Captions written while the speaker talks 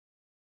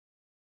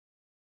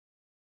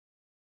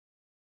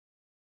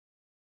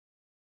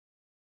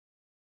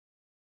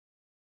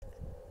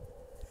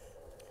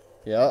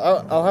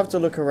Yeah, I'll have to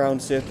look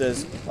around, see if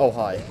there's... Oh,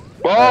 hi.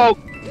 Oh!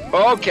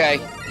 Okay.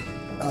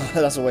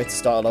 That's a way to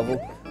start a level.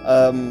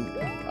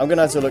 I'm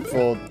gonna have to look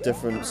for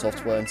different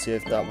software and see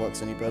if that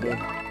works any better.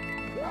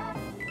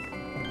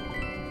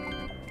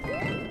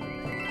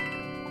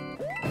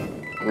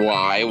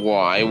 Why?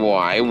 Why?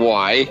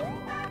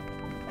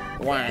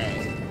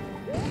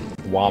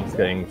 Womps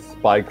getting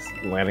spikes,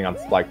 landing on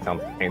spikes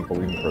sounds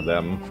painful even for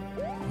them.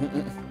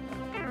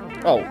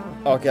 Oh,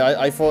 okay,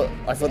 I thought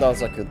that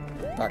was like a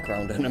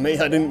background enemy.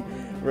 I didn't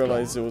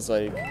realize it was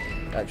like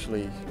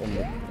actually on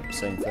the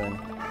same thing.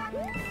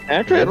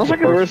 Actually, I don't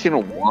think I've ever seen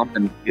a Womp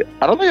in...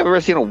 I don't think I've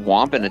ever seen a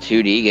Womp in a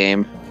 2D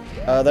game.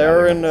 They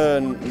were in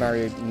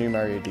new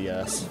Mario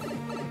DS.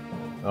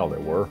 Oh, they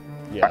were?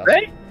 Yeah. Are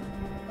they?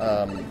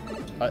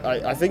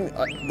 I think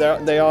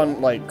they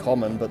aren't like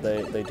common, but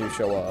they do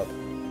show up.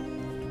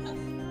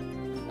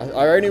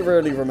 I only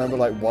really remember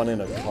like one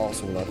in a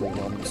castle level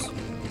once.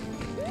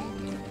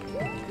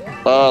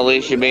 Oh, at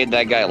least you made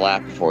that guy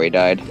laugh before he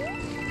died.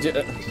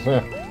 Yeah.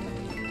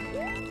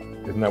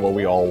 Isn't that what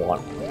we all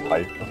want?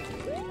 Life.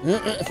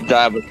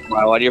 Die with a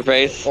smile on your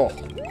face. Oh.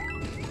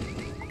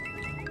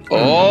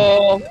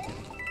 Oh!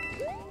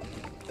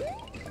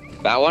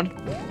 That one?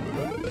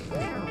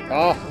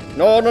 Ah!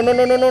 No! Oh,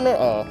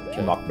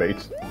 okay. Knock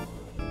bait.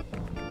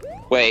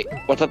 Wait,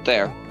 what's up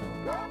there?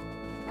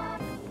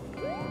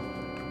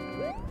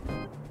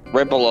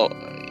 Right below.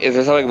 Is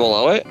there something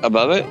below it?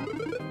 Above it?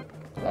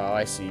 Oh,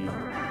 I see.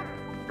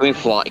 Can we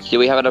fly? Do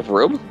we have enough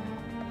room?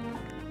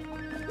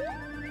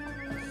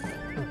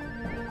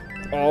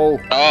 Oh!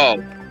 Oh!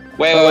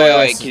 Wait, Oh,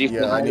 wait. yes. Can you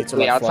Yeah, fly I need to, to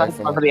the like, fly outside?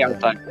 from Fly to the up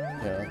outside.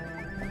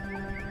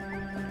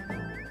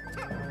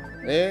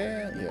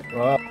 Yeah. Yeah.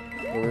 Well,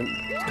 We're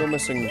still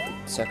missing the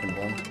second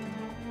one.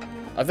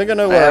 I think I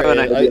know where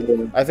it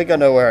is. I think I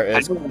know where it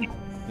is.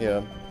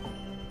 Yeah.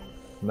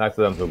 nice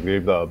of them to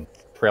leave the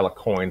trail of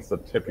coins to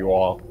tip you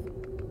off.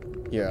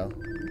 Yeah.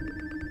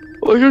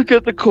 We'll just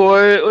get the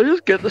coin. We'll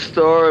just get the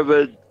star of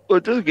it. We'll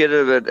just get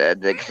it at the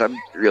end because I'm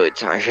really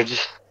tired.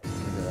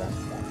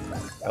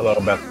 Hello,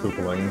 best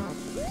Koopaling.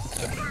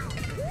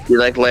 You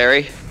like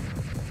Larry?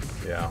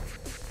 Yeah.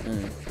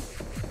 Mm.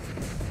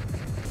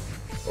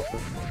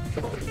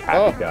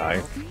 Happy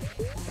guy.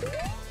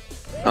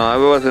 Oh, I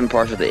wasn't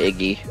part of the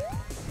Iggy.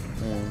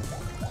 Mm.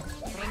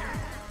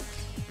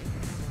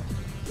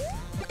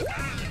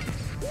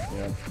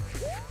 Yeah.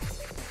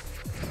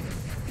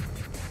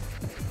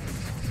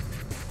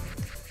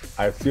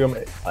 I assume,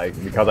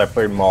 like, because I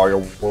played Mario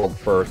World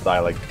first, I,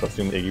 like,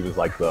 assumed Iggy was,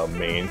 like, the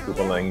main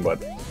Koopaling,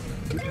 but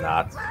he's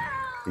not.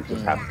 He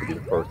just happens to be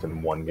the first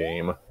in one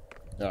game.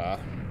 Ah.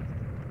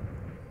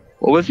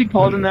 What was he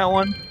called in that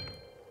one?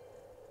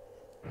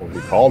 What he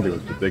called, he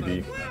was just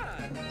Iggy.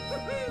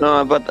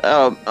 No, but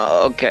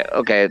okay.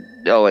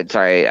 Oh wait,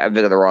 sorry, I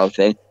thinking of the wrong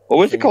thing. What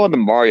was he called in the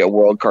Mario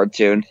World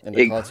cartoon? In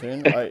the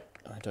cartoon? I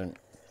don't...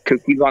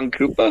 Cookie Von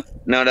Koopa?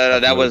 No,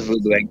 that was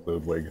Ludwig.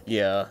 Ludwig.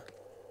 Yeah.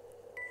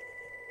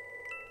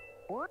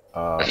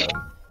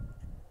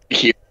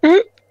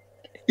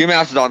 Your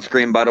mouse is on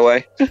screen, by the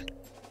way.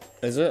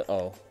 Is it?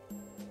 Oh.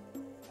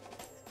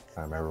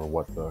 I remember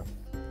what the...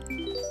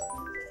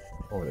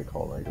 What were they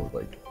called? Like, it was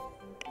like...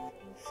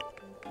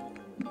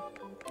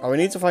 Oh, we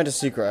need to find a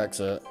secret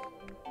exit.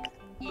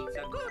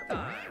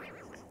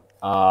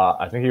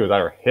 I think he was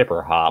either Hip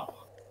or Hop.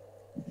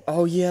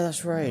 Oh, yeah,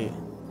 that's right.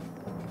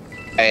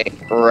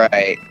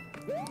 Right.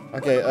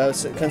 Okay,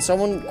 so can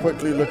someone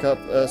quickly look up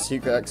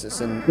secret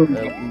exits in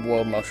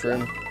World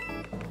Mushroom?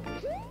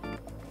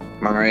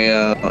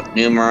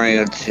 New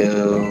Mario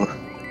 2.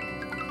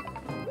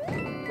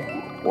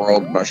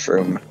 World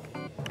Mushroom.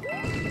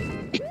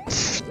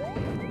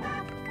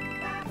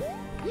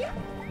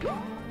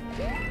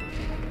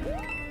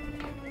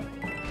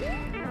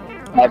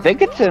 I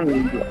think it's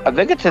in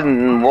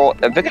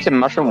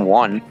Mushroom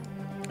 1.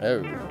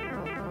 Oh.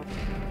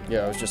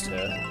 Yeah, I was just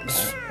here.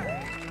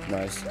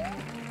 Nice.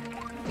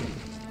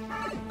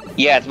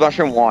 Yeah, it's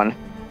Mushroom 1.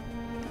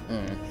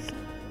 Mm.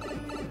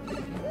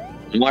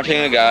 I'm watching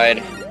a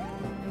guide.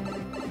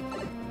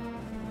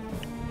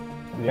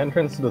 The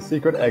entrance to the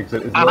secret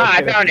exit is... Aha,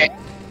 I found it!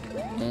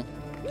 Hmm?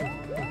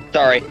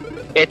 Sorry.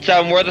 It's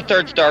where the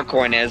third star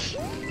coin is.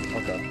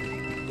 Okay.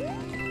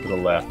 To the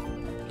left.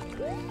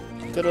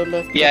 To the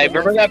left. Yeah,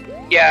 remember that?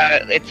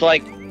 Yeah, it's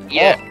like...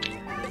 Yeah.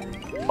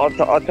 Oh.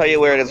 I'll tell you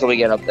where it is when we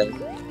get up there.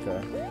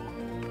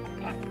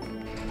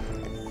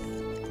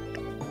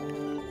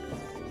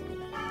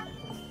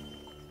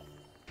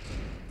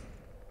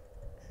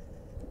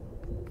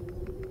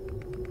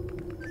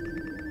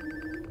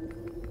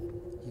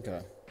 Okay.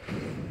 Okay.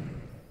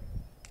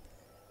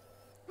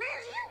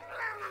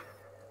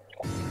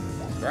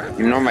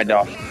 Ignore my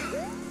dog.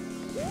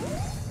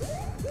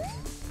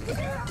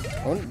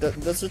 Oh,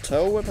 does the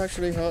tail whip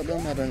actually hurt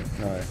them? I don't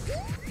know.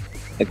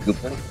 The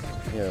Koopa?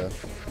 Yeah.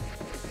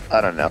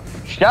 I don't know.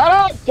 Shut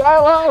up,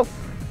 Kylo!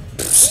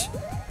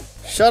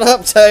 Shut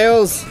up,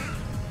 Tails!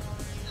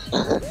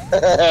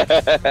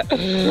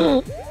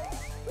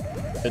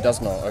 It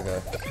does not,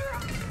 okay.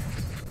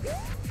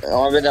 The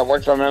only thing that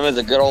works on them is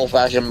a good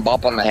old-fashioned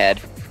bop on the head.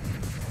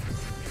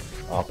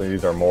 Honestly,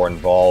 these are more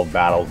involved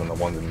battles than the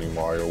ones in New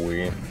Mario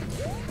Wii.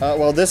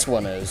 Well, this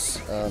one is.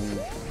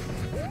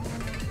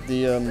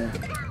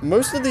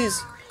 Most of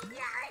these.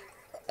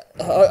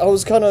 I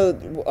kind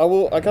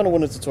of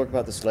wanted to talk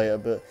about this later,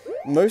 but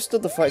most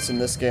of the fights in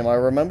this game, I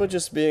remember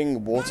just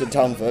being watered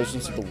down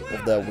versions of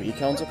their Wii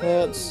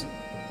counterparts.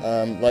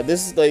 Like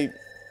this is like.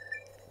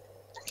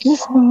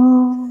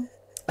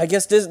 I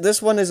guess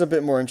this one is a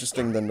bit more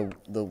interesting than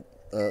the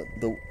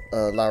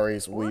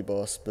Larry's Wii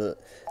boss,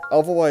 but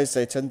otherwise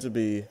they tend to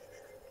be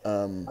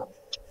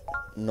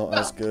not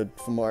as good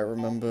from what I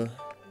remember.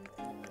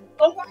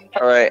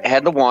 Alright,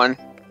 head to 1.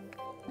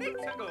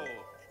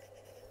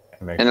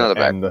 Another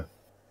back.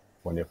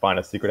 When you find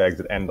a secret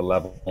exit, end the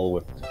level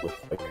with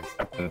like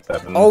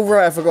 7. Oh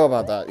right, I forgot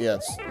about that.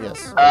 Yes.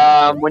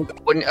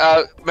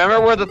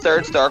 Remember where the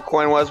 3rd star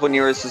coin was when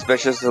you were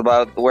suspicious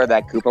about where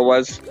that Koopa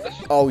was?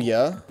 Oh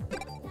yeah.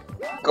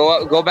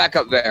 Go back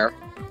up there.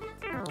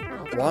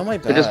 Why am I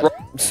bad?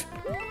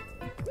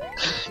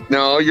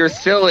 No, you're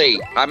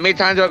silly. How many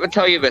times do I have to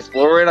tell you this?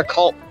 We're in a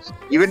cult,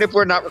 even if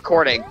we're not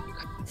recording.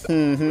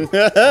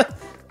 God.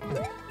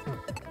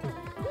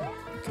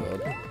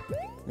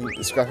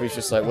 Scrappy's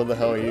just like, what the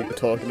hell are you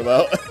talking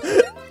about?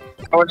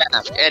 I would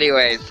ask.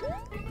 Anyways.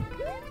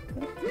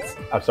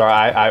 I'm sorry,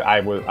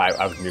 I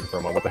was muted for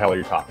a moment. What the hell are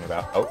you talking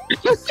about? Oh.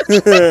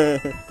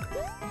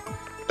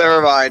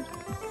 Never mind.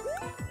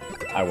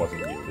 I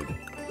wasn't muted.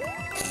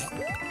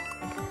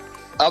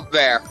 Up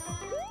there.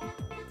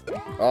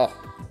 Oh.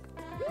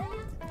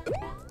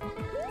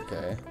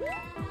 Okay.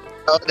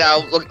 Oh, now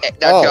look at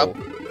that jump.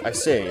 I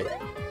see.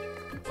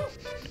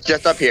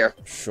 Just up here.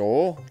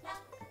 Sure.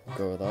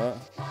 Go with that.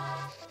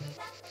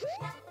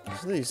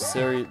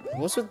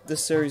 What's with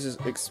this series'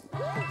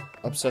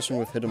 obsession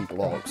with hidden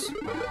blocks?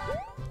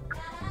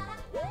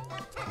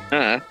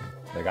 They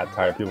got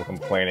tired of people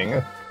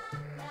complaining.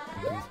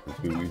 It's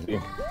too easy.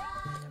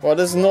 Well,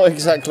 this is not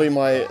exactly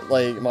my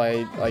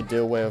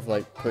ideal way of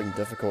like putting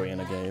difficulty in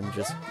a game.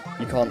 Just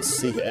you can't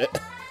see it.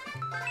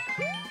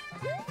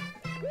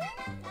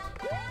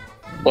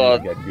 Well,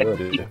 get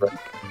good.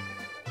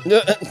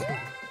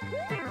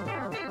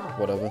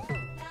 Whatever.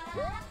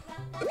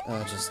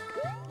 Just.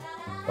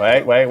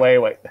 Wait.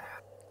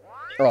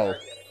 Oh,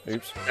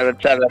 oops.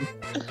 7.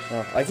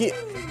 Oh,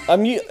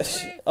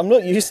 I'm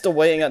not used to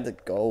waiting at the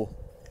goal.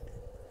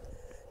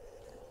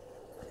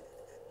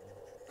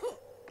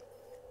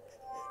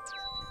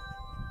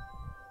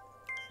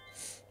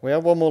 We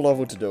have one more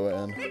level to do it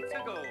in.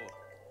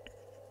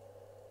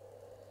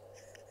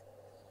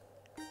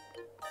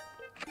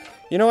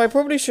 You know, I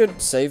probably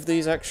should save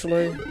these,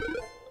 actually.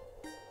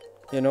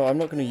 You know, I'm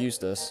not going to use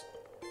this.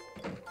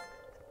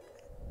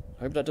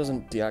 I hope that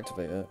doesn't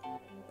deactivate it.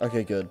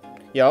 Okay, good.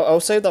 Yeah,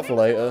 I'll save that for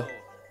later.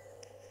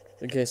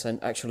 In case I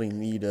actually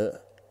need it.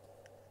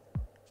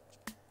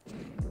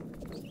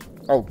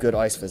 Oh, good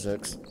ice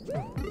physics.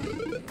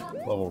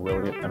 Level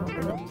really, I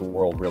mean, the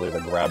world really the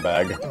grab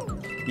bag.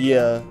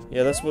 Yeah,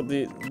 that's what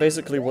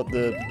basically what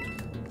the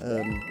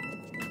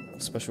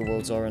special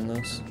worlds are in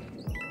this.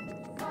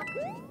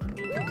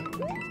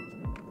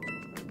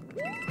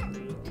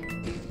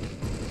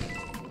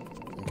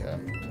 Okay.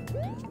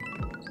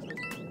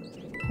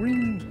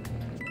 Whee!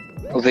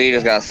 So you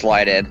just gotta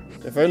slide in.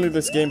 If only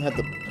this game had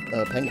the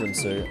penguin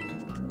suit.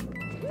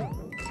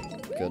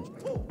 Good.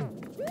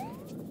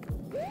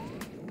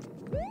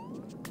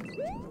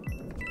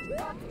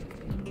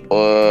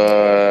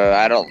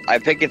 I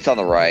think it's on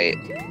the right.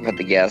 I have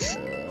to guess.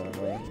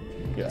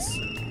 Yes.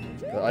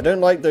 I don't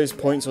like those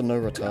points on no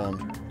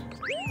return.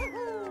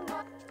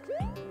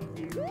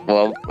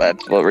 Well,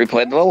 that's what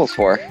replayed the levels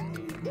for.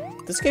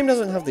 This game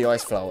doesn't have the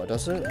ice flower,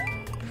 does it?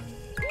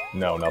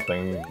 No,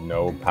 nothing.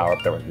 No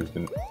power-up that was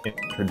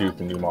introduced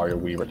in New Mario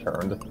Wii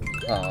returned.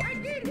 Ah.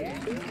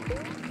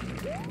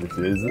 This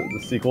is the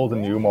sequel to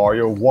New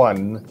Mario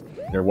 1.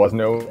 There was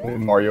no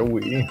Mario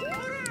Wii.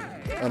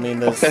 I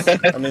mean,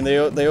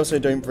 they also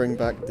don't bring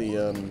back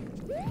the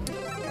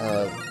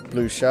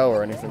blue shell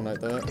or anything like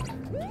that.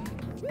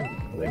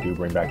 They do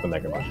bring back the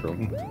Mega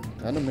Mushroom.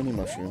 And a mini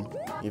mushroom,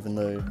 even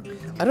though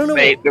I don't know.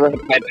 There was a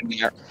pet in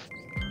there.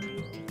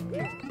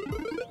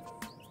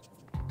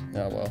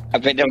 Oh well. I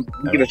think they'll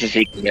give us a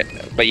secret,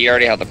 but you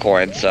already have the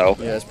coin, so.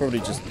 Yeah, it's probably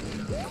just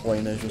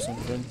coinage or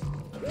something.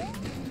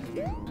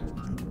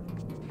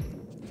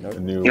 Nope.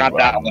 New, Not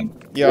that one.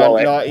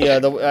 Yeah,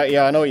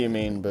 yeah, I know what you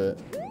mean, but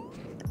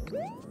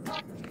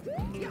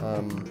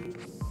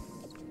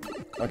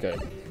okay.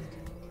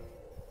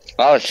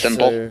 That was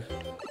simple. So,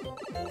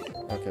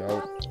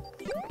 okay,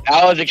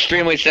 that was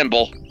extremely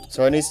simple.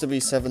 so it needs to be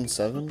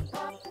 7-7.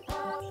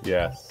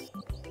 Yes.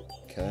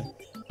 Okay.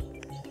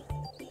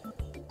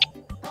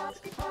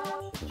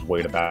 Just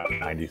wait about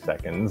 90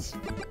 seconds.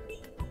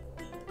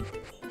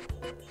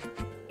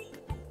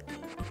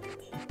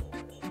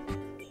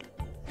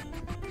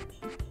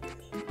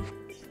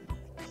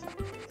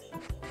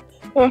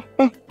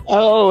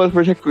 Oh, it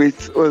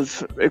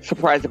was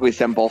surprisingly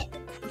simple.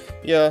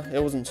 Yeah,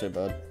 it wasn't too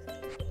bad.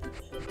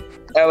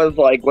 That was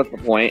like, what's the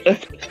point?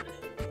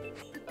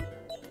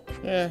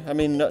 Yeah, I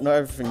mean, not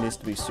everything needs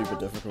to be super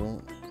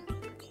difficult.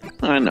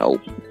 I know.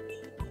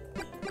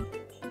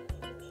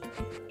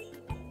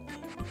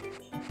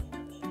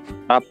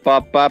 Up,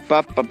 up, up,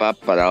 up, up,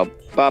 up,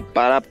 up, up,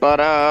 up,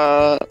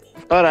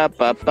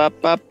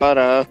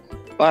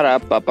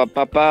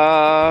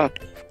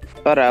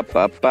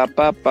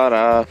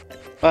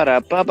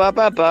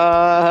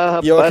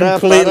 up, You're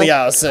completely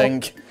out of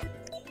sync.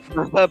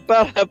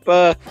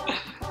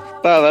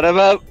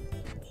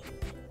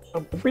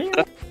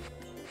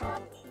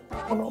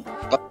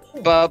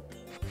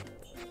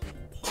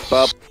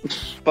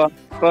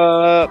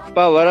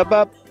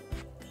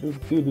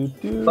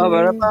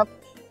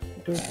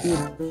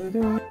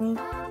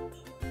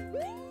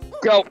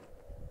 Go.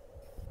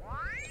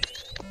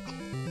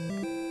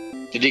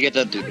 Did you get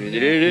that?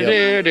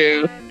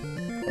 Yep.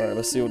 Alright,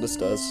 let's see what this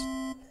does.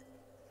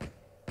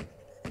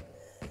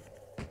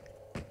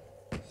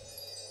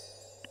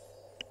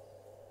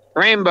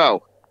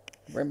 Rainbow.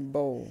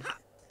 Rainbow.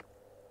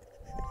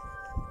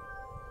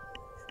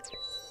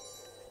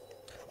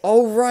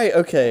 Oh, right,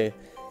 okay.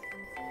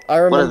 I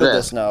remember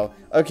this now.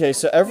 Okay,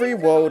 so every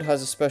world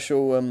has a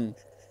special,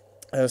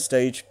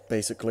 stage,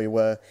 basically,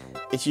 where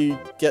if you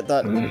get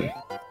that,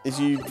 if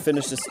you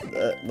finish this,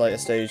 like, a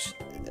stage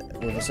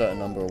with a certain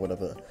number or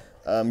whatever,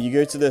 you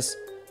go to this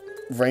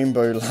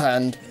rainbow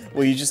land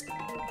where you just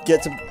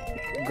get to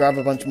grab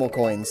a bunch more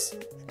coins.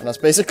 And that's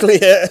basically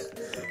it.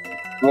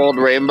 World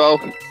Rainbow?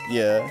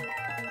 Yeah.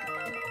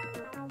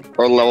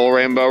 Or Level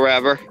Rainbow,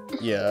 rather?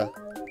 Yeah.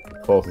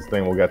 Closest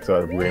thing we'll get to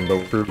a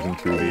Rainbow Cruise in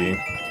 2D.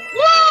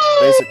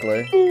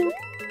 Basically.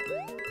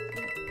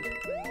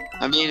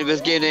 I mean, if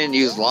this game didn't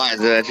use lines,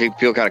 it'd actually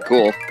feel kind of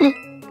cool.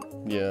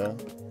 Yeah.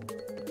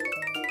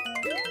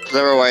 Because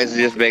otherwise,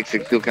 it just makes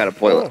it feel kind of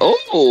pointless.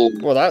 Oh!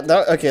 Well,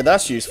 okay,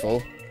 that's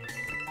useful.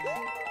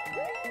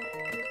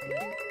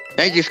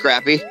 Thank you,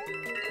 Scrappy.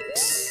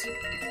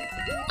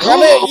 Grab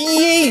it!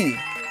 Yee!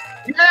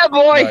 Yeah,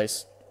 boy!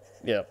 Nice.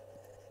 Yeah.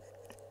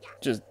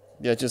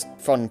 Just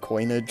fun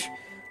coinage.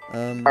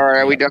 Alright,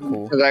 are we done?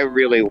 Cool. Because I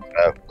really want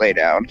to lay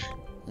down.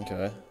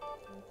 Okay.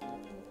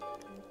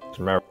 Just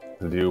remember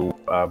to do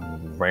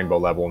Rainbow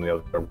level in the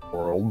other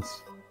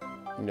worlds.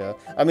 Yeah.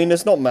 I mean,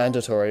 it's not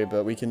mandatory,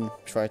 but we can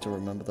try to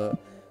remember that.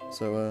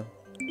 So,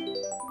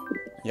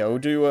 yeah, we'll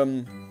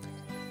do,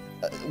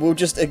 we'll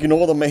just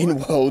ignore the main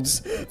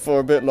worlds for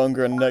a bit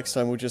longer, and next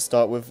time we'll just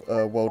start with,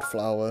 World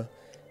Flower.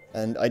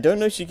 And I don't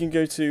know if you can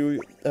go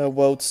to,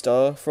 World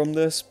Star from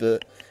this,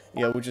 but,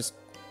 yeah, we'll just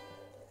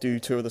do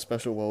 2 of the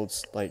special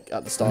worlds, like,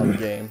 at the start of the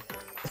game.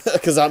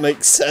 Because that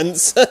makes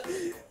sense.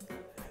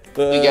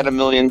 But, You get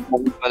 1,000,000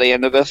 coins by the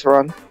end of this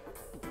run.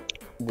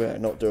 we're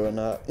not doing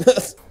that.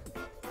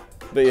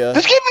 But yeah.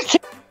 This game is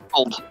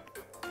old.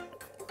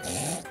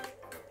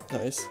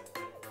 Nice.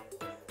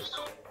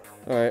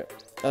 Alright.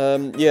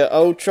 Yeah,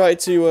 I'll try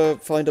to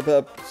find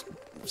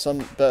some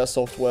better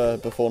software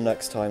before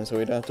next time, so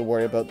we don't have to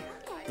worry about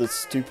the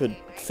stupid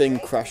thing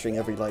crashing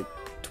every, like,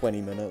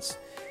 20 minutes.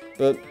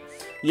 But,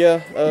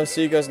 yeah,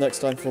 see you guys next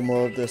time for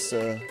more of this,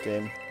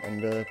 game,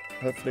 and,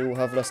 hopefully we'll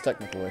have less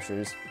technical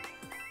issues.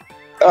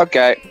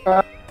 Okay.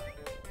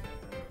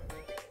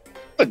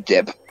 A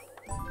dip.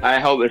 I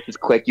hope this is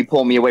quick. You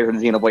pull me away from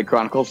Xenoblade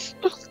Chronicles.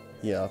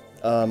 Yeah,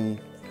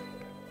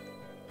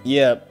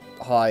 yeah,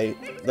 hi,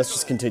 let's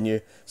just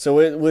continue. So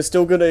we're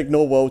still gonna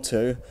ignore World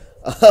 2,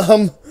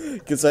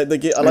 because like,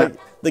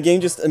 the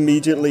game just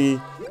immediately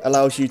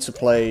allows you to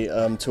play,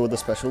 2 of the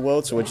special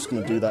worlds, so we're just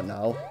gonna do that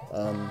now.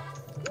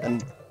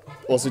 And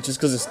also just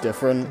because it's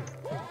different,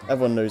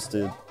 everyone knows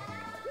the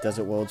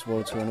Desert Worlds,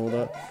 World 2 and all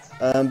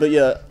that. But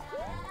yeah,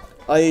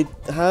 I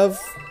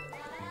have,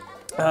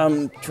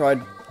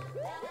 tried,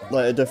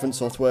 like, a different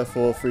software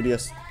for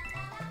 3DS,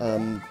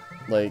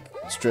 like,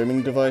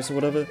 streaming device or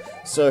whatever,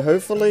 so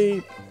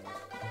hopefully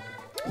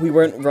we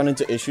won't run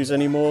into issues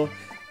anymore.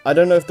 I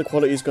don't know if the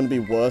quality is going to be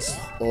worse,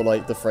 or,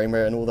 like, the frame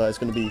rate and all that is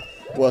going to be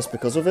worse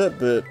because of it,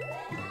 but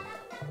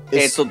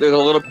there's a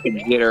little bit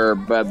of jitter,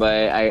 but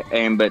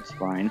it's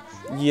fine.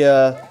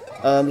 Yeah,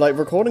 like,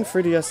 recording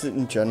 3DS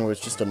in general is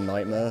just a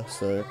nightmare,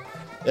 so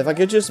if I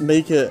could just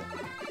make it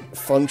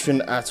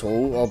function at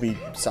all, I'll be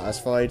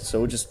satisfied, so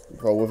we'll just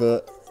roll with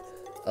it.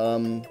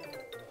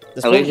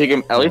 At least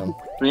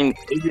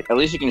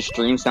you can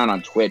stream sound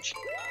on Twitch.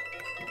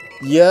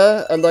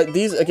 Yeah, and like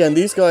these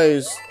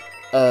guys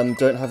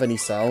don't have any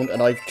sound,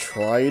 and I've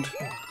tried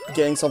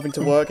getting something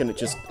to work, and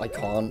I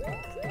can't.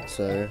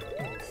 So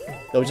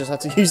they'll just have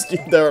to use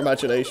their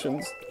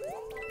imaginations.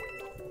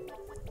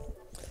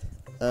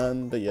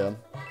 But yeah.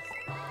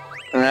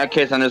 In that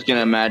case, I'm just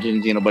gonna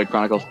imagine Xenoblade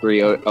Chronicles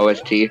 3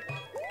 OST.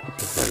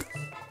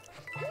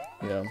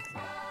 Yeah.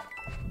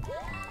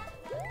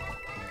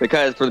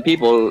 Because for the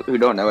people who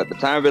don't know, at the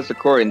time of this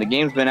recording, the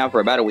game's been out for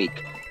about a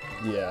week.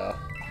 Yeah.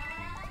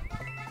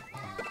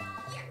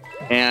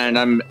 And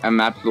I'm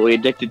absolutely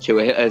addicted to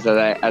it, as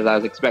I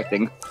was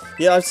expecting.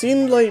 Yeah, I've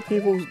seen like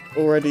people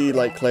already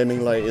like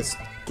claiming like it's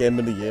Game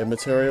of the Year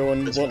material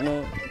and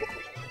whatnot.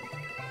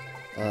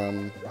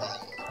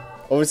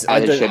 Obviously,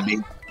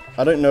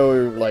 I don't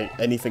know like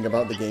anything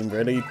about the game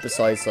really,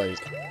 besides like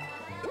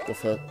the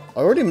first. I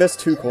already missed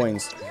 2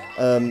 coins.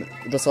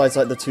 Besides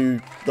like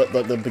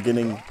the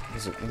beginning,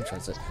 what am I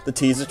trying to say? The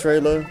teaser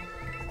trailer.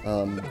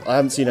 I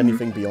haven't seen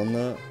anything beyond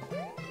that.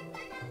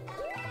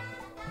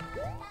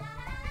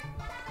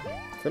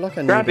 I feel like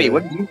I need. Scrappy,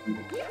 what do you?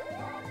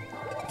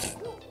 I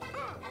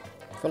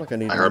feel like I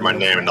need. I heard my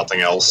name and nothing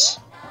else.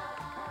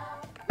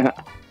 I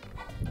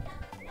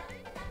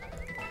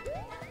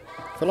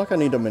feel like I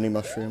need a mini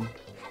mushroom.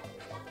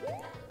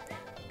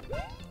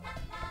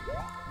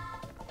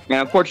 And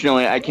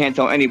unfortunately, I can't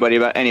tell anybody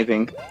about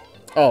anything.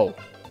 Oh,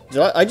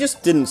 I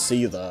just didn't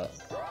see that.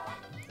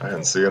 I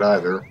didn't see it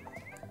either.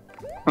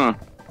 Huh.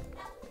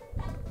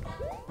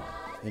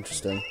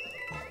 Interesting.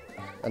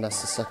 And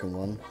that's the second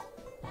one.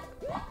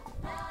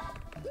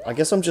 I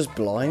guess I'm just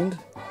blind.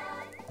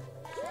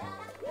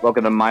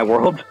 Welcome to my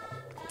world.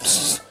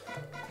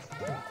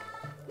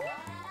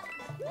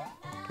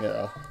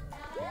 Yeah.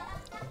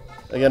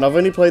 Again, I've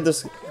only played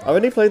this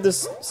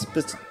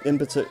in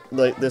particular,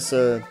 like this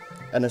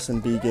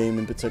NSNB game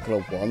in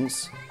particular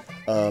once,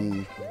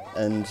 and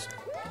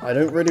I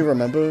don't really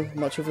remember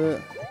much of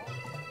it.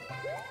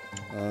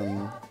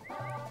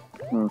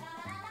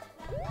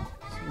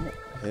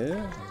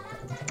 Here?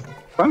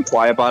 I'm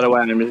quiet, by the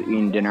way, and I'm just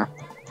eating dinner.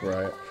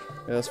 Right.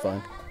 Yeah, that's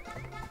fine.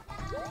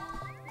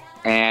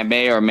 And I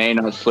may or may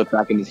not slip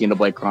back into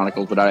Xenoblade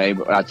Chronicles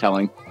without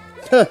telling.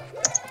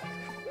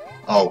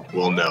 Oh,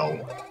 we'll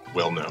know.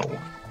 We'll know.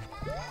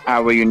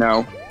 How will you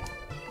know?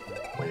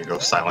 When you go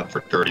silent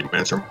for 30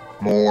 minutes or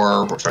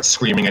more, or start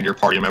screaming at your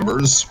party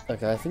members.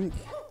 Okay, I think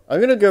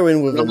I'm gonna go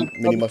in with a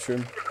mini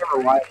mushroom.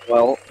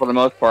 Well, for the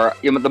most part,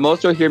 the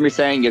most you'll hear me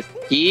saying is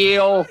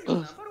heal.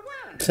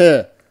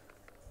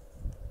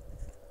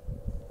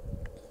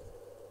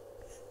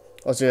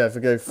 Oh, so yeah, if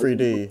we go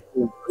 3D, I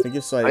think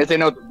it's At like... least they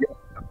know.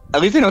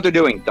 At least they know what they're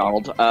doing,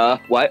 Donald.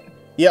 What?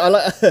 Yeah, I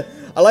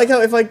like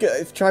how if I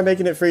try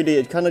making it 3D,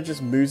 it kind of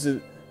just moves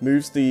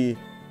the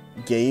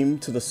game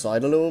to the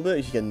side a little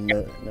bit. You can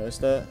notice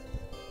that.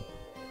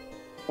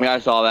 Yeah, I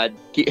saw that.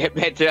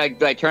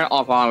 Like turn it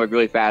off on like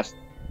really fast.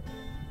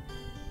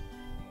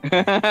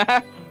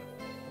 Get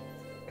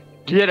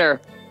her.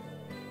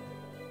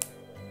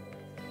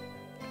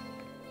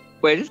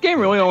 Wait, is this game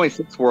really only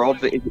 6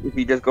 worlds if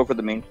you just go for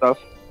the main stuff?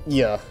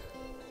 Yeah.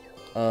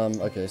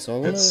 Okay, so I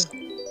wanna... It's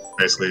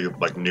basically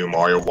like new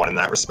Mario 1 in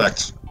that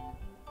respect.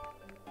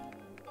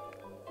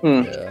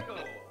 Yeah.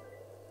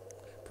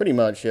 Pretty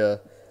much, yeah.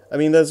 I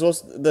mean, there's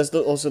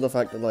also the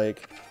fact that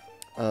like,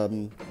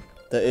 there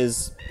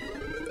is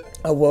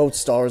a world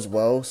star as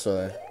well.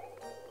 So,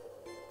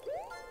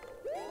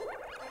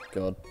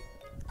 God.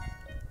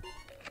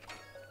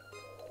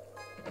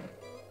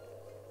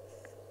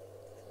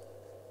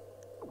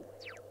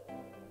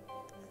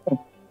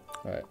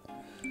 Alright.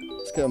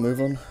 Let's get a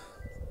move on.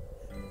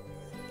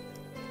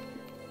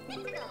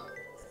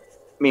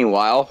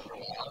 Meanwhile,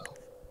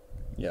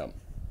 Yeah.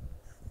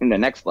 in the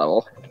next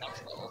level,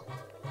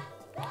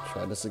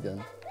 Try this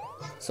again.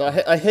 So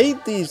I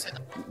hate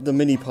the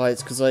mini pites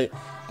because I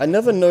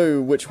never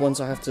know which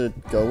ones I have to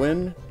go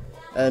in,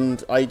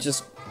 and I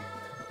just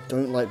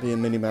don't like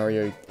being Mini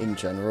Mario in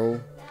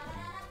general.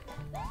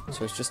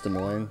 So it's just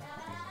annoying.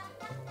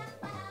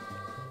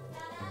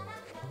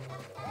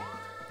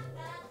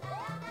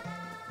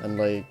 And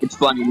like, it's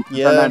funny.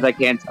 Yeah. Sometimes I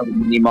can't tell if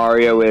Mini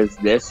Mario is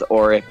this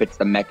or if it's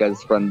the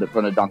mechas from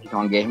the Donkey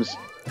Kong games.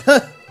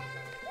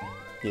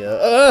 yeah.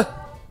 Good.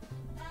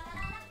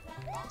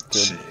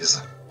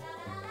 Jeez.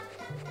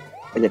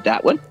 Is it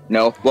that one?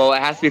 No. Well, it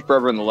has to be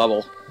further in the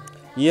level.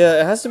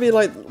 Yeah, it has to be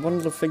like one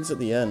of the things at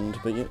the end,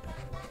 but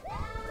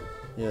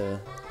yeah.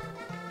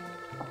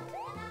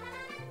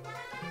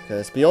 Okay,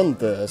 it's beyond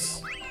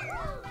this.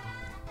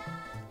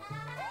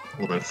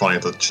 Would have been funny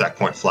if the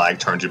checkpoint flag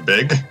turned you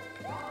big.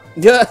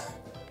 Yeah.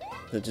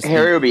 They just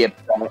Harry would be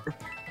upset.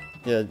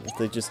 yeah, if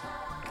they just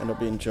end up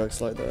being jerks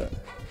like that.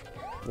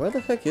 Where the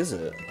heck is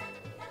it?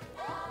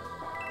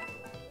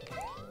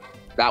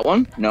 That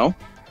one? No.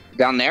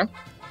 Down there?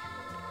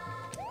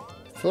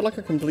 I feel like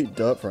a complete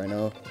derp right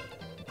now.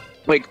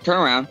 Wait, turn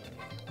around.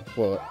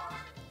 What?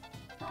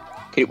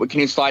 Can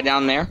you slide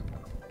down there?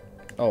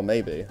 Oh,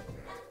 maybe.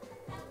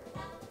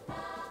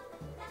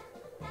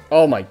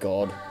 Oh my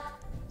god.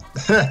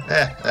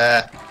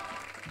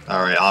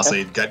 Alright,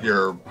 honestly, get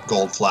your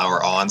gold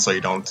flower on so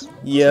you're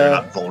Yeah.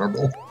 not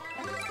vulnerable.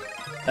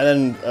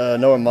 And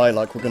then, knowing my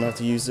luck, we're gonna have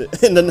to use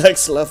it in the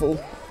next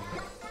level.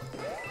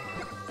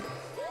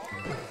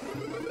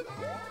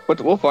 But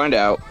we'll find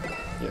out.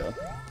 Yeah.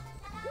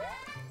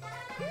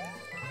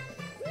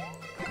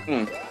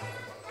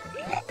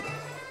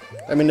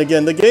 I mean,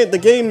 again, the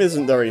game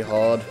isn't very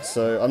hard,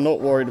 so I'm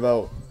not worried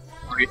about...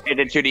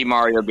 It's a 2D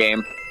Mario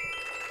game.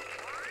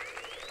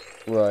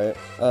 Right.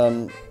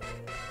 Well,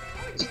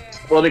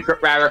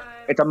 rather,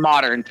 it's a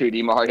modern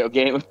 2D Mario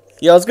game.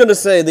 Yeah, I was gonna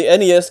say, the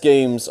NES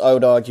games, I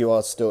would argue,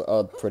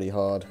 are pretty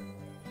hard.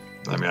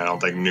 I mean, I don't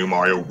think new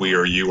Mario Wii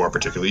or U are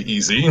particularly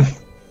easy.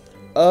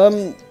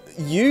 The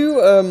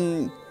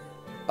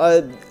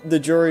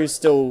jury's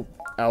still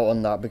out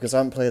on that, because I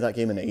haven't played that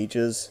game in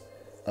ages.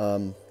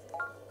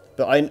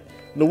 But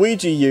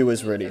Luigi U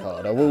is really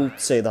hard, I will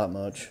say that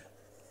much.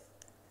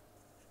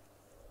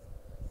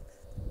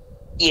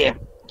 Yeah.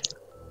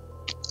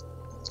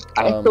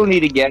 I still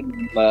need to get.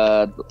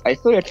 I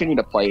still actually need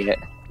to play it.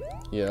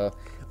 Yeah.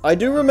 I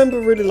do remember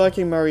really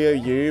liking Mario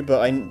U,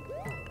 but I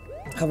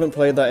haven't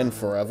played that in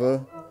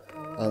forever.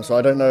 So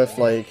I don't know if,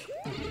 like,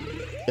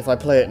 if I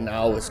play it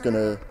now, it's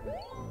gonna,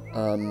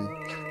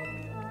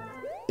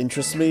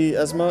 interest me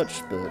as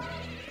much, but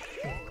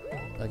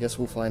I guess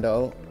we'll find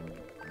out.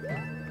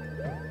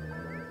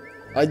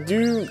 I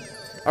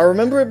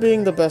remember it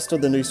being the best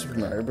of the new Super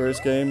Mario Bros.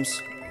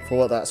 Games, for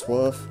what that's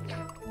worth.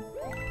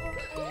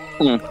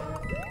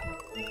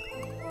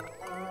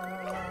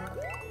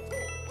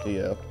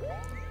 Yeah.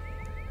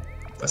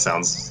 That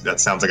sounds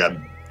like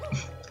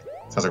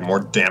a more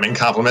damning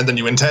compliment than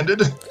you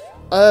intended.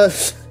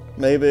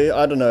 Maybe,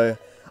 I don't know.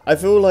 I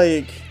feel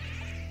like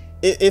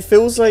it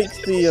feels like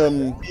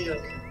the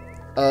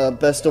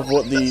best of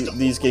what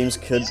these games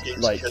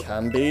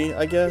can be,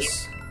 I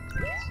guess.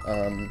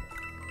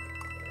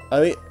 I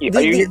mean,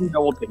 Are you getting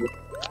double ticket?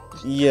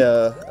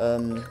 yeah,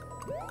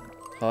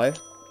 hi?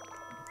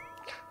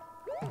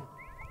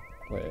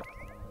 Wait.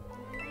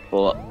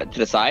 Well, to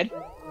the side?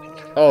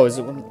 Oh, is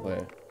it one?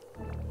 Wait.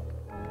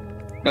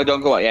 No,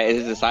 don't go out. Yeah,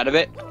 is it the side of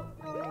it?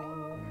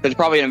 There's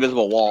probably an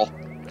invisible wall.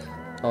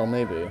 Oh,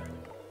 maybe.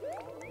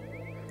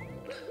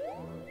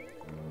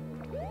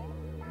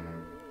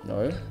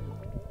 No?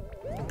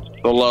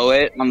 Below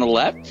it, on the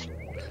left?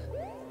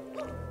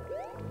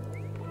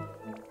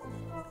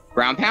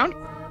 Ground pound?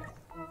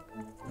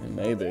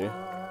 Maybe.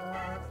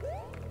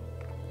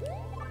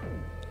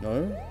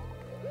 No?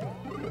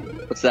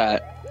 What's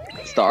that?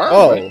 Star?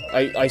 Oh,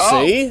 I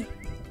see?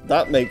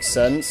 That makes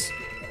sense.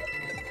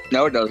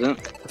 No, it doesn't.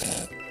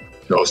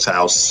 Ghost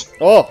house.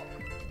 Oh!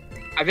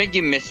 I think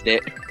you missed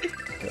it.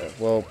 Okay,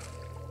 well...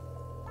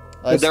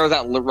 There was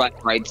that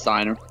right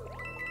sign.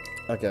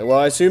 Okay, well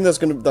I assume that's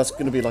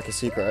gonna be like a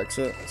secret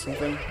exit or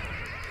something.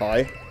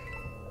 Hi.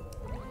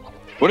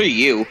 What are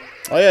you?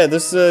 Oh yeah,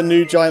 this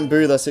new giant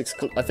boo that's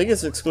I think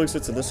it's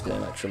exclusive to this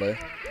game actually.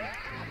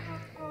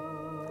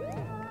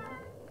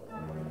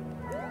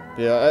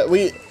 Yeah,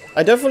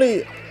 I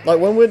definitely like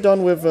when we're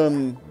done with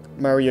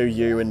Mario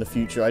U in the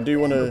future. I do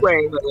want to.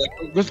 Wait,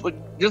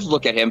 just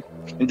look at him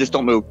and just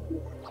don't move.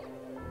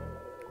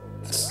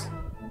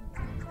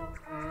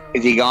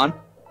 Is he gone?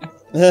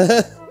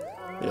 Yeah.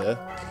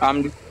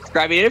 I'm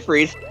describing it to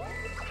freeze.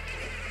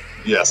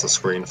 Yes, the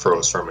screen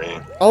froze for me.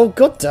 Oh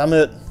god damn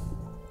it!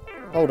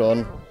 Hold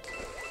on.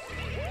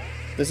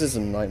 This is a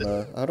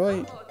nightmare. How do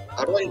I?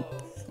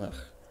 Ugh.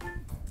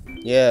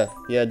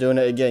 Yeah, doing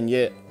it again.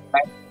 Yeah.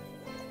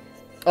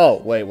 Oh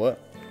wait, what?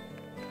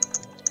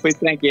 Please,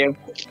 thank you.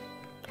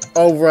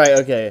 Oh right,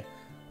 okay.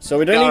 So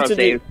we don't No, need to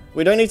save.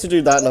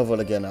 do that level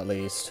again at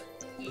least.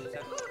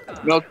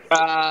 Milk.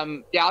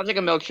 Yeah, I'll take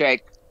a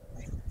milkshake.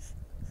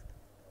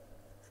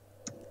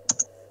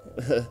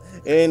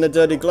 In a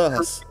dirty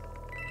glass.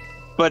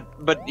 But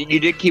you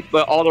did keep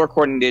all the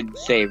recording did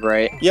save,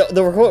 right? Yeah,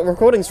 the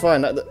recording's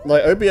fine.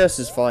 Like OBS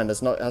is fine.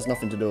 Has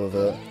nothing to do with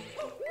it.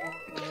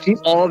 Keep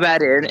all of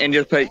that in and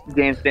just put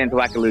Dance Dance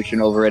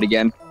Whack-A-Lution over it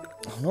again.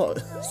 I'm not.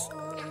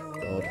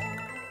 God.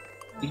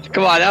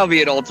 Come on, that'll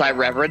be an old time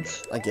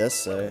reference. I guess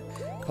so.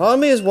 Part of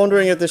me is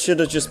wondering if this should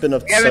have just been a.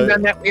 We haven't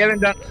done that. We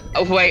haven't done.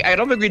 Oh wait, I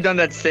don't think we've done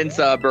that since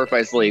Birth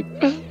by Sleep.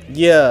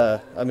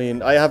 Yeah, I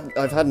mean,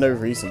 I've had no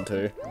reason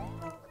to.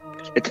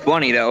 It's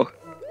funny though.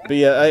 But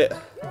yeah,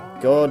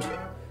 God,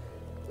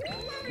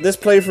 this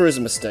playthrough is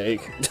a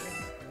mistake.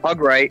 Hug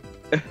right.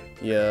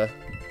 Yeah.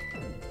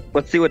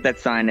 Let's see what that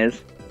sign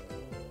is.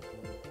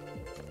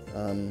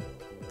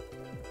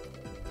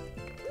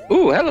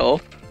 Ooh, hello.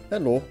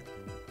 Hello.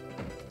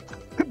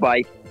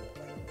 Goodbye.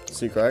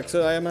 Secret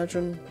exit, I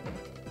imagine.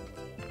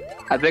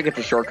 I think it's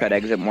a shortcut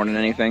exit more than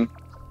anything.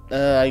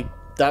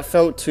 That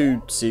felt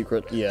too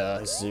secret. Yeah,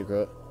 it's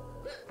secret.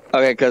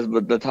 Okay, because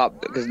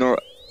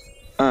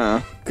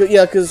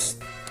Yeah, because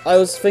I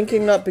was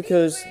thinking that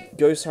because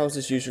ghost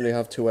houses usually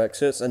have 2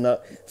 exits, and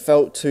that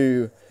felt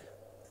too,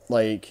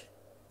 like,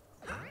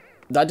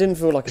 that didn't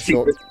feel like a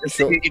short.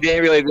 It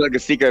didn't really feel like a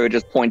secret. It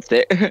just points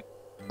it.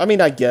 I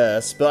mean, I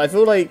guess, but I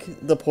feel like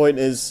the point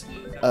is,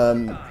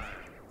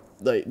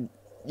 like,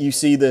 you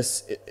see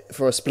this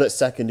for a split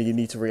second and you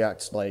need to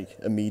react, like,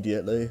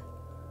 immediately.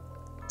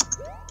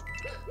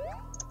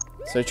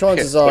 So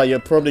chances are you're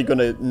probably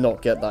gonna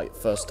not get that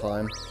first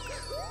time.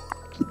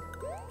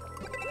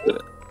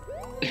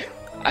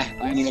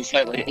 I mean,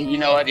 slightly. You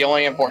know what? The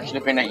only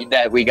unfortunate thing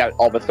that we got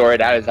all but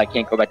sorted out is I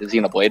can't go back to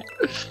Xenoblade.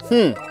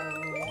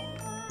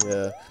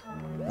 Yeah.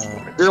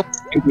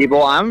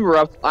 People, I'm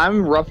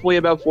roughly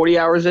about 40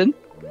 hours in.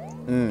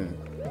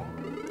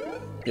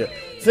 Yeah.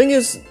 Thing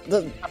is,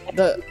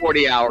 that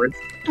 40 hours.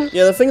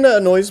 yeah, the thing that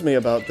annoys me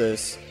about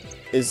this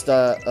is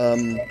that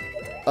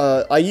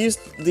I used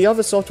the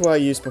other software I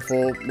used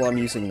before, what I'm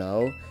using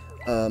now.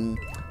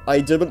 I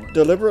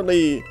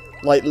deliberately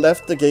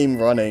left the game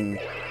running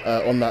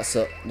on that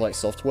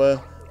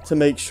software to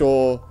make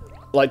sure,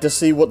 to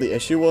see what the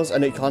issue was,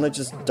 and it kind of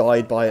just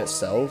died by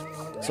itself.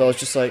 So I was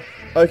just like,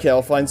 okay,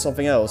 I'll find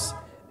something else,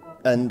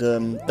 and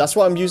that's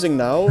what I'm using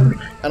now.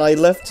 And I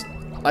left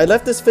I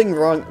left this thing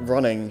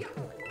running,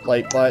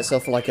 like, by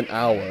itself for like an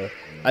hour,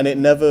 and it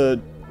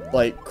never,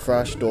 like,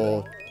 crashed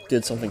or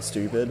did something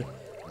stupid.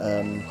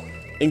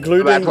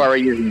 Including... That's why we're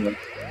using it.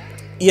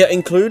 Yeah,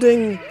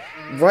 including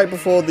right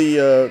before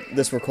the,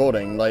 this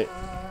recording, like,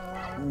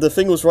 the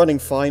thing was running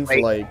fine for,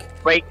 like...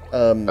 Wait,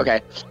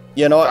 okay.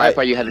 Yeah, no, I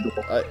thought you had to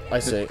go. I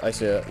see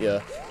it,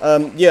 yeah.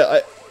 Yeah,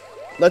 I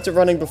left it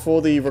running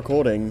before the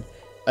recording,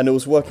 and it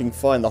was working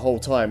fine the whole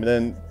time, and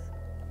then,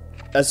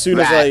 as soon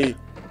as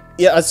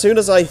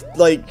I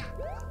like,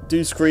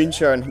 do screen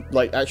share and,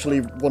 like,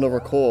 actually want to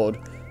record,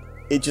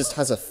 it just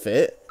has a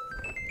fit.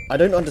 I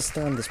don't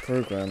understand this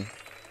program.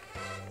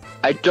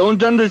 I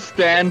don't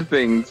understand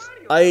things.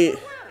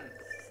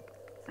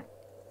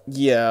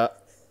 Yeah.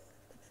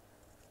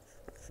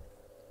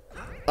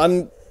 I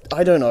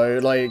don't know,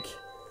 like...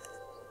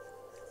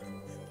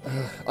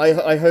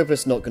 I hope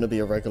it's not going to be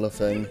a regular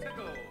thing.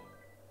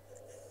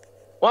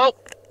 Well,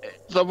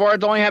 so far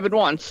it's only happened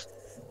once.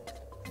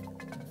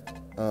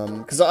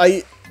 Because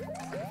I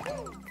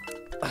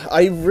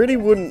really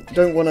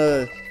don't want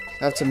to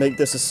have to make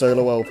this a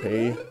solo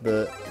LP,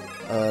 but,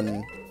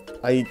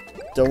 I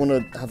don't want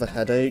to have a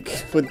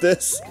headache with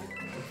this.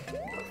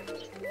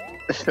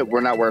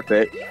 We're not worth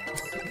it.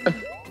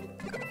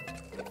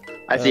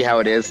 I see how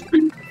it is.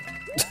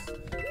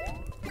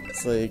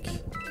 It's like...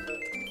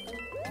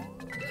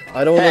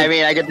 I don't want Hey, I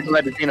mean, I get to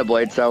collect the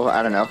Xenoblade, so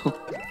I don't know.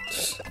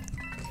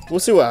 We'll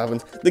see what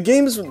happens.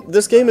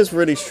 This game is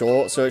really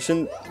short, so it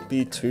shouldn't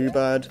be too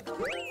bad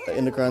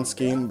in the grand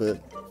scheme, but,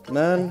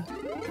 man...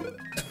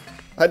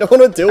 I don't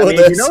want to deal with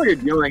this. You know what you're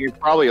doing, it's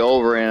probably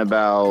over in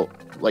about,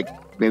 like,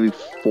 maybe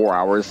 4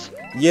 hours.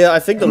 Yeah, I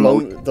think the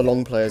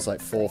long play is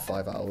like 4 or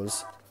 5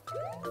 hours.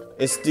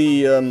 It's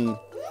the,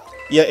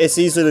 yeah, it's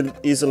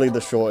easily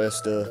the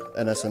shortest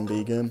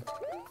NSMB game.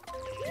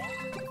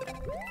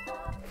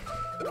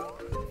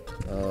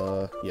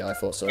 Yeah, I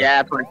thought so.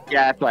 Yeah,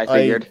 that's what I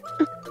figured.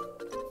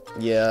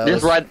 Yeah.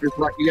 Just ride.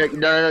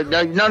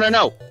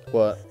 No.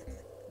 What?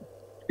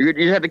 You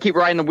just have to keep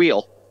riding the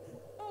wheel.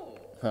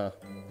 Huh.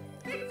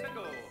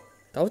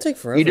 That would take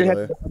forever, You just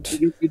though.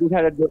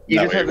 have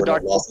to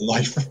dodge. Lost in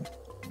life.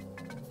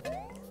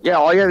 Yeah,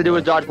 all you have to do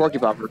is dodge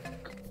Porcupopper.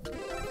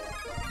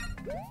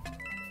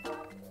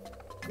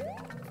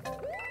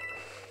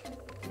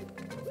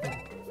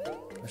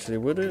 Actually,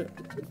 would it?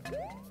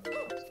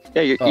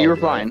 Yeah, you were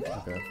fine.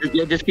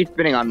 Okay. Just keep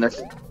spinning on this.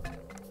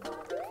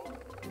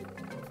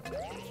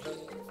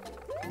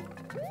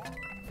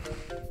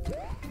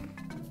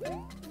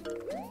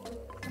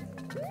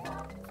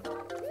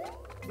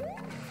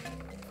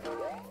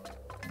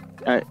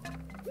 Alright.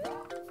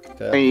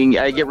 Okay. I mean,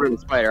 I get rid of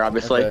the spider,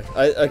 obviously.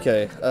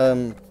 Okay.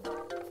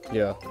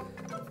 Yeah.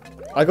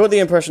 I got the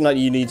impression that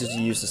you needed to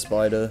use the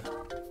spider.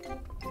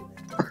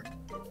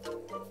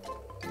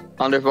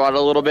 Underthought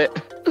a little bit.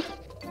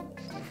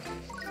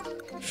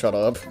 Shut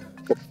up.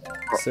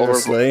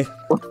 Seriously.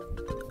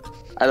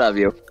 I love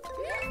you.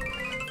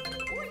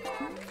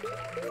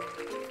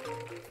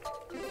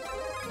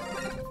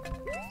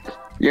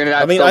 You're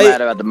not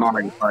mad about the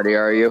Mario Party,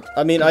 are you?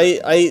 I mean,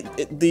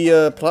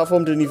 the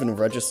platform didn't even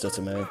register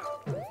to me.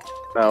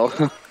 No.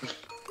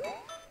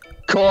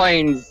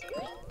 Coins!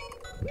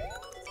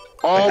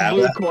 All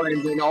blue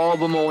coins, and all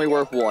of them only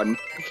worth 1.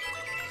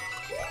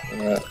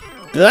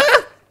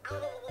 Ah!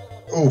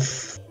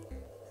 Oof.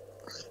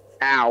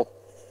 Ow.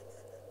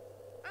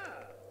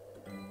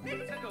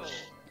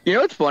 You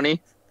know what's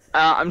funny?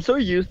 I'm so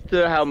used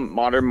to how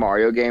modern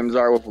Mario games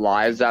are with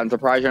lives that I'm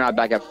surprised you're not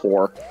back at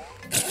 4.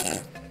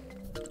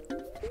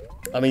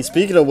 I mean,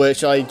 speaking of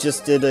which, I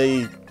just did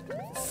a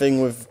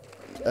thing with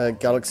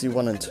Galaxy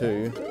 1 and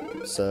 2,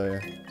 so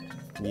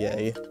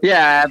yay.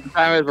 Yeah, at the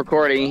time I was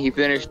recording, he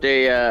finished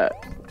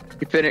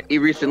he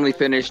recently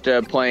finished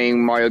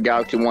playing Mario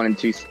Galaxy 1 and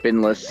 2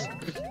 spinless.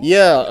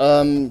 Yeah,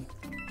 I'm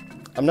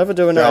never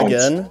doing that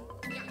again.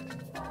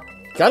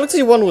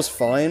 Galaxy 1 was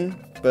fine,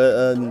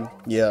 but,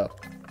 yeah.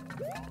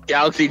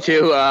 Galaxy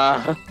 2,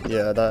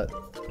 Yeah, that...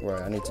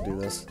 Right, I need to do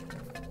this.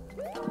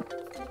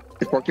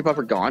 Is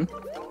Porcupopper gone?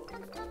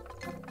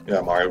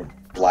 Yeah, Mario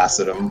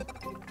blasted him.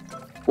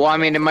 Well, I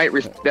mean, it might...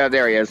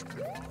 there he is.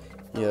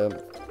 Yeah.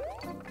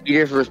 He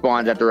just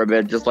respawns after a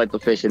bit, just like the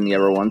fish in the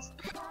other ones.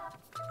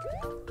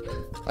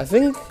 I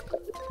think...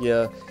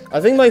 Yeah. I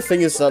think my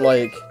thing is that,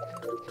 like...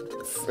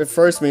 It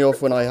throws me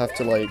off when I have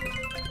to, like...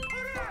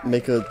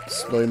 make a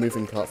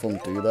slow-moving platform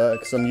do that,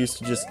 because I'm used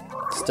to just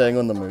staying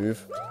on the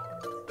move.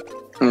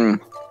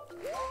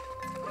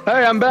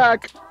 Hey, I'm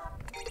back!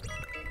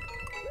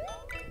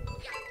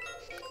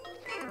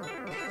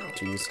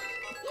 Jeez.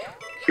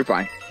 You're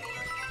fine.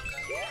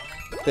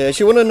 Yeah, if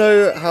you want to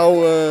know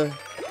how,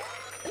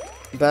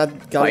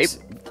 bad Galaxy...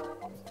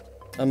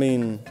 I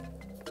mean...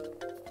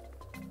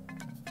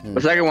 The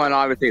second one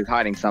obviously is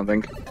hiding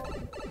something.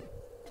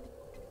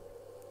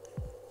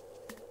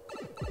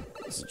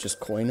 Is it just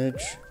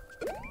coinage?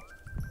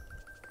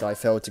 That I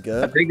failed to I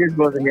get? think you're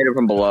supposed to hit it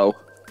from below.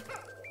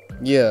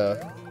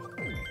 Yeah.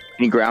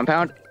 Any ground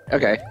pound?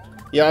 Okay.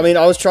 Yeah, I mean,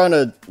 I was trying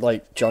to,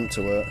 like, jump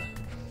to it.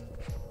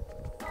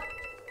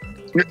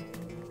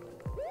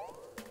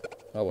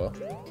 Oh well.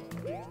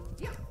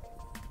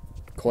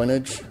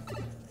 Coinage.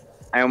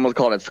 I almost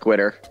called it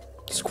Squitter.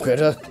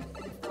 Squitter.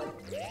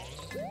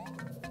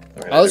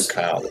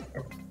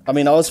 I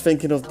mean, I was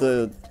thinking of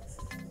the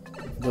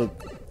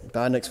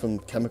bandits from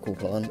Chemical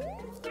Plant.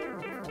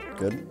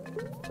 Good.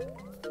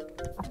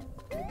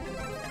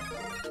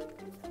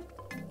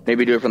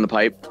 Maybe do it from the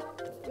pipe.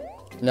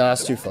 No,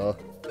 that's too far.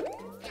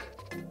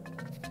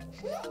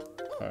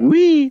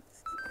 Wee.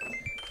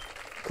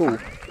 Cool.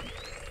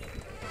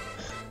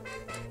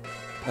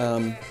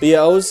 But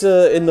yeah, I was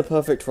in the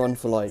perfect run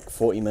for like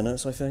 40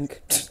 minutes, I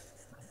think.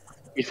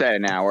 You said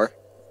an hour.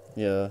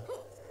 Yeah.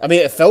 I mean,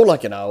 it felt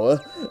like an hour.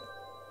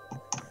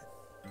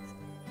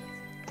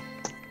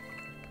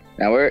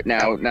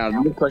 Now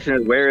the question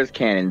is, where is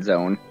Cannon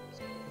Zone?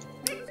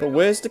 But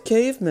where's the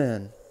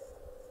caveman?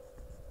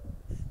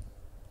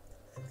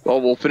 Well,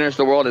 we'll finish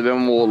the world and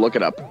then we'll look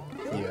it up.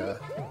 Yeah.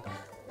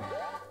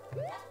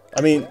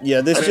 I mean,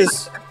 yeah, this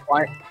just...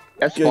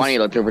 That's Just- funny,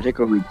 like they're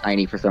particularly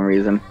tiny for some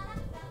reason.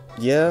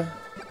 Yeah.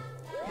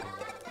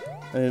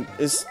 I mean,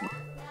 it's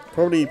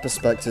probably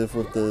perspective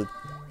with the,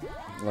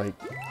 like,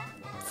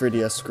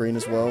 3DS screen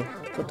as well.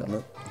 God damn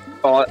it.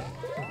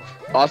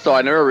 Also,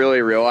 I never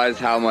really realized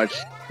how much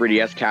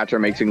 3DS capture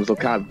makes things look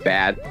kind of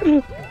bad.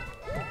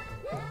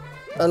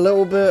 A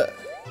little bit.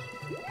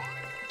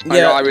 I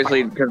know,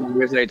 obviously,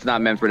 because it's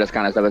not meant for this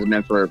kind of stuff. It's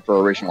meant for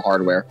original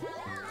hardware.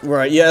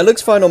 Right, yeah, it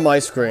looks fine on my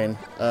screen.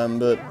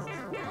 But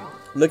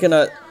looking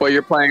at... Well,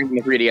 you're playing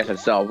the 3DS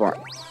itself, aren't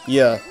you?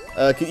 Yeah.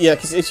 Yeah,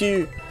 because if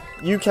you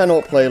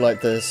cannot play like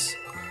this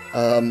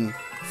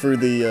through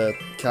the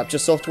capture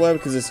software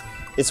because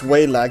it's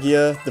way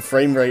laggier. The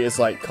frame rate is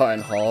like cut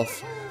in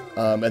half,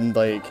 and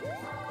like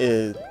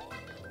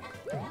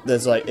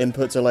there's like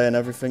input delay and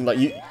everything. Like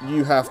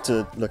you have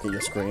to look at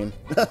your screen.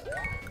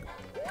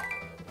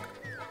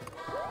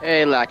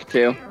 Hey,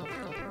 Lakitu.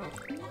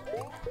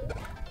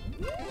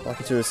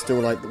 Lakitu is still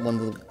like one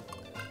of the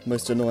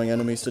most annoying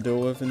enemies to deal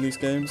with in these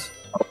games.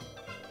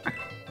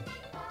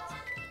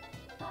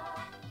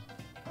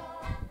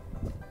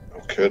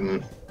 no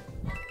kidding.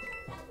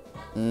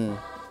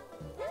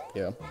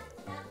 Yeah.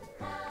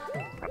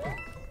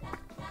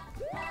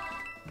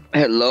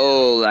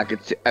 Hello,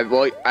 Lakitu.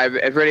 Well,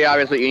 it's pretty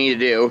obvious what you need to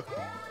do.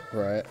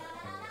 Right.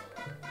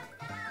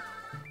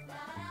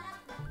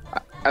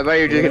 I thought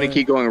you were just gonna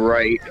keep going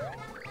right.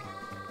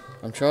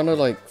 I'm trying to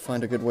like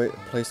find a good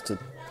place to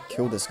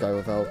kill this guy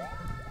without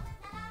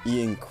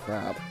eating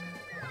crab.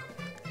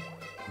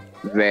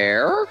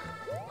 There.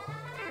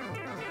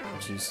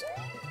 Jeez.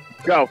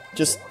 Go.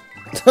 Just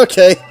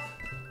okay.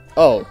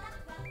 Oh.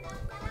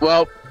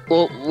 Well,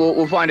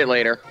 we'll find it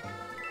later.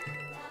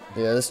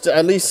 Yeah, let's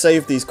at least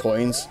save these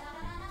coins.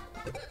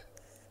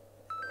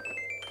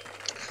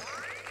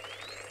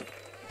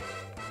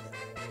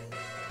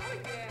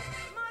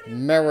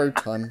 Marrow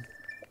time.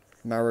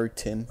 Marrow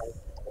Tim.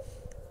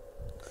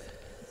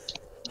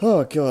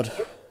 Oh god.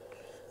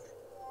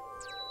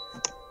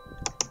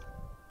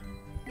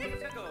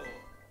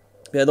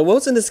 Yeah, the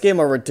worlds in this game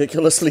are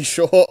ridiculously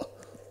short.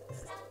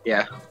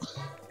 Yeah.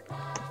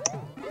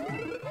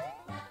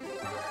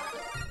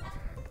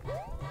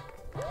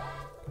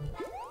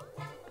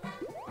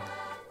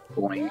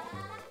 Boing.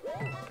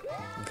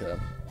 Okay.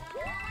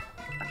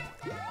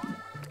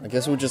 I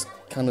guess we'll just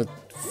kind of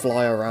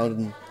fly around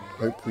and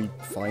hope we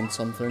find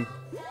something.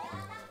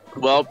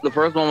 Well, the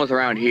first one was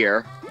around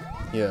here.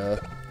 Yeah.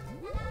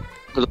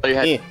 So all you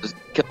had to do was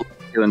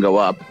kill and go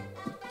up.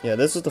 Yeah,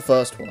 this is the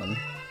first one.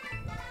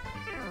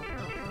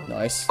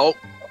 Nice. Oh.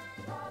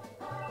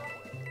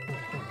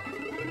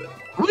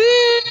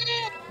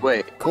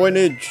 Wait.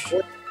 Coinage!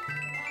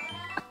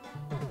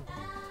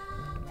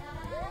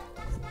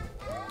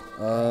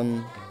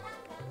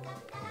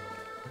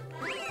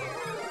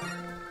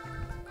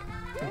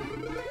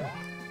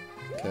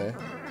 Okay.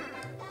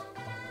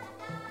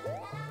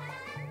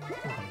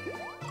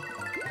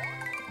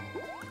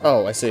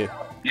 Oh, I see.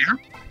 Yeah.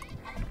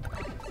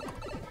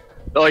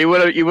 Oh, I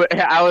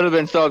would have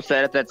been so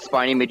upset if that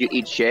Spiny made you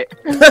eat shit.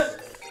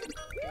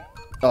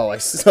 Oh, I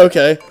see.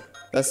 Okay.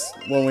 That's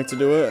one way to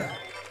do it.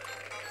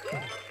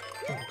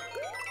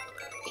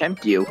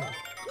 Tempt you.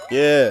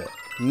 Yeah.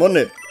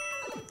 Money.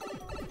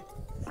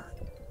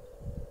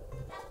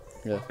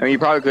 Yeah. I mean, you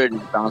probably could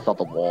have bounced off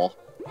the wall.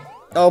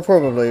 Oh,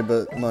 probably,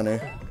 but money.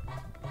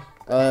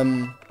 Yeah.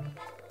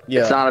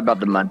 It's not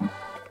about the money.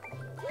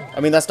 I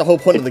mean, that's the whole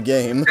point of the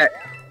game.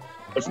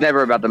 It's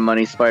never about the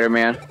money,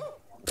 Spider-Man.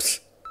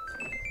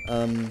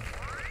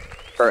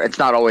 Or it's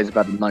not always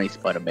about the money,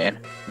 Spider-Man.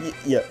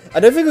 Yeah. I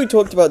don't think we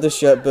talked about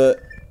this yet,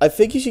 but I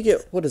think you should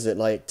get, what is it,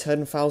 like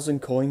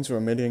 10,000 coins or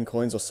 1,000,000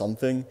 coins or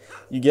something.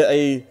 You get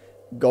a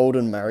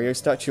golden Mario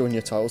statue on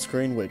your title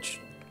screen,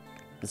 which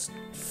is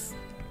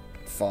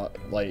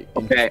like...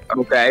 Okay.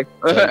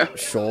 Like,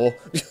 sure.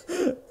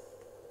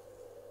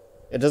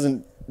 It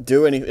doesn't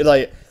do anything,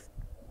 like,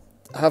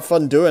 have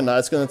fun doing that.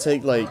 It's gonna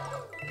take, like,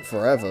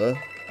 forever,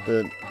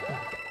 but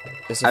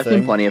it's a I've thing.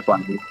 seen plenty of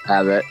fun to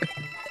have it.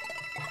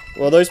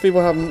 Well, those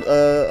people have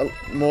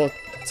more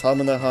time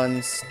on their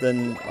hands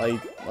than I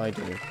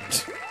do.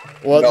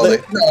 Well, No,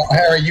 no,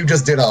 Harry, you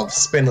just did a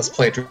spinless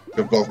playthrough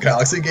of both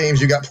Galaxy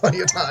games. You got plenty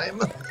of time.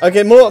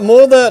 okay,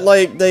 more that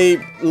like they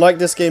like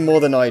this game more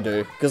than I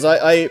do, because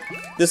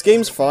this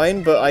game's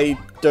fine, but I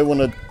don't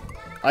want to.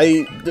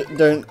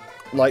 Don't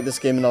like this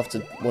game enough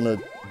to want to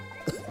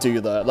do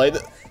that. Like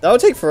that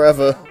would take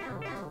forever.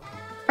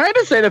 I had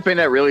to say the thing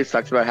that really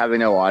sucks about having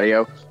no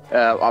audio.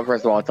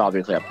 First of all, it's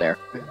obviously up there.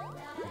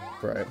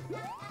 Right.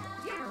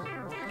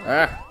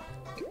 Ah.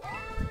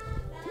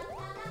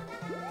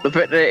 The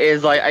bit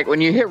is like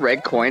when you hit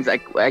red coins, I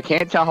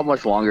can't tell how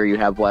much longer you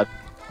have left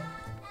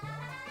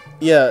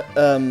Yeah.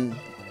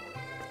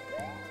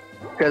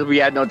 because we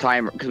had no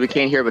timer because we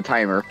can't hear the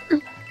timer.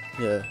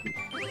 Yeah.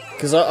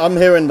 Because I'm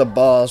hearing the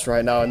bars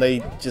right now, and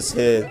they just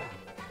hear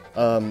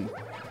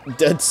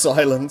dead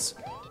silence.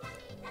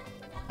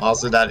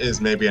 Also, that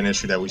is maybe an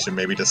issue that we should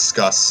maybe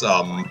discuss.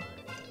 Oh.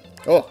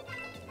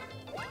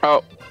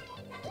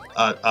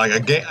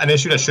 An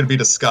issue that should be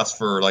discussed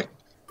for like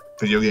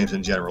video games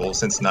in general,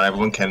 since not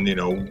everyone can,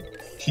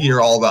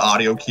 hear all the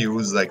audio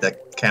cues. Like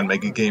that can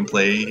make a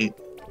gameplay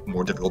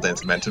more difficult than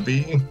it's meant to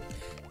be.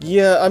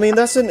 Yeah, I mean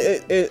that's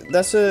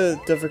that's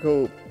a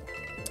difficult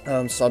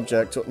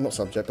subject, not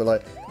subject, but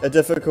like a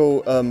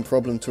difficult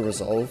problem to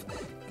resolve.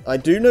 I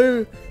do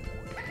know,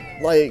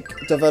 like,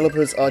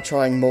 developers are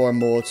trying more and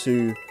more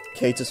to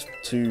cater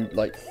to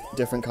like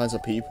different kinds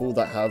of people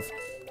that have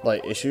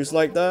like issues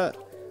like that.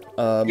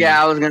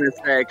 Yeah, I was gonna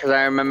say because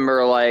I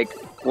remember like,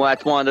 well,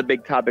 that's one of the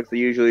big topics they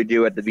usually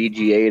do at the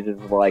VGAs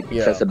is like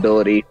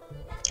accessibility.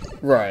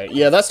 Right.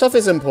 Yeah, that stuff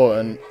is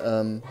important.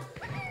 I'm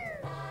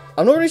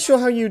not really sure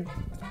how you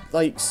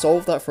like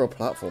solve that for a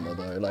platformer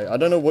though. Like, I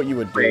don't know what you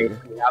would do.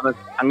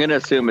 I'm gonna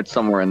assume it's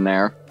somewhere in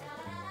there.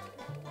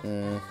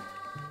 Well,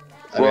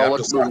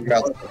 let's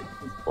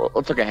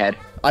look ahead.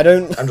 I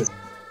don't. I'm just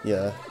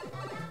Yeah.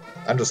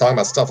 I'm just talking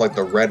about stuff like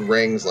the red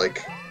rings,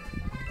 like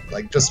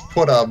just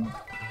put a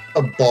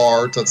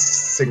bar to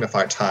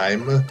signify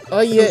time. Oh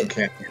yeah.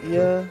 Can't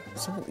Yeah.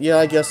 Yeah,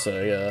 I guess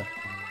so. Yeah.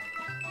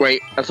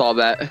 Wait, I saw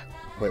that.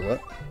 Wait,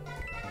 what?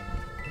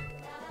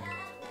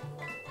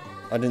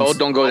 I didn't. Oh,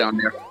 don't go down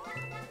there.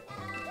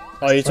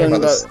 Oh, you're talking about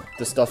about this.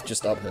 the stuff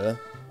just up here.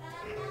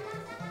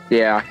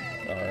 Yeah.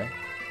 Alright.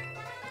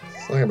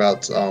 Something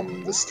about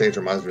this stage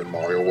reminds me of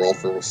Mario World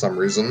for some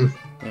reason.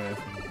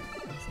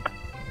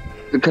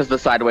 Because the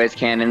sideways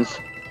cannons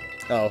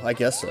Oh, I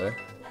guess so.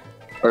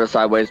 or the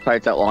sideways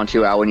pipes that launch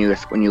you out when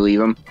you leave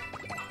them.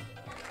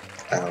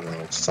 I don't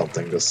know,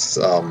 something just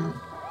I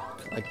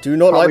do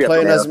not Probably like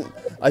playing up as.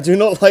 I do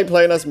not like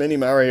playing as Mini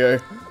Mario.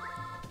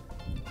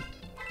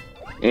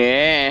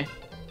 Yeah.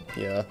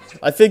 Yeah,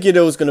 I figured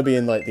it was gonna be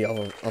in like the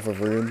other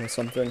room or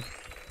something.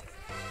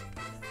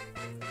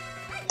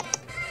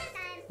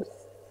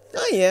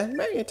 Oh yeah,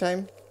 Mario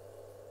time.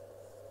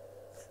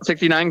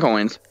 69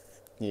 coins.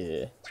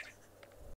 Yeah.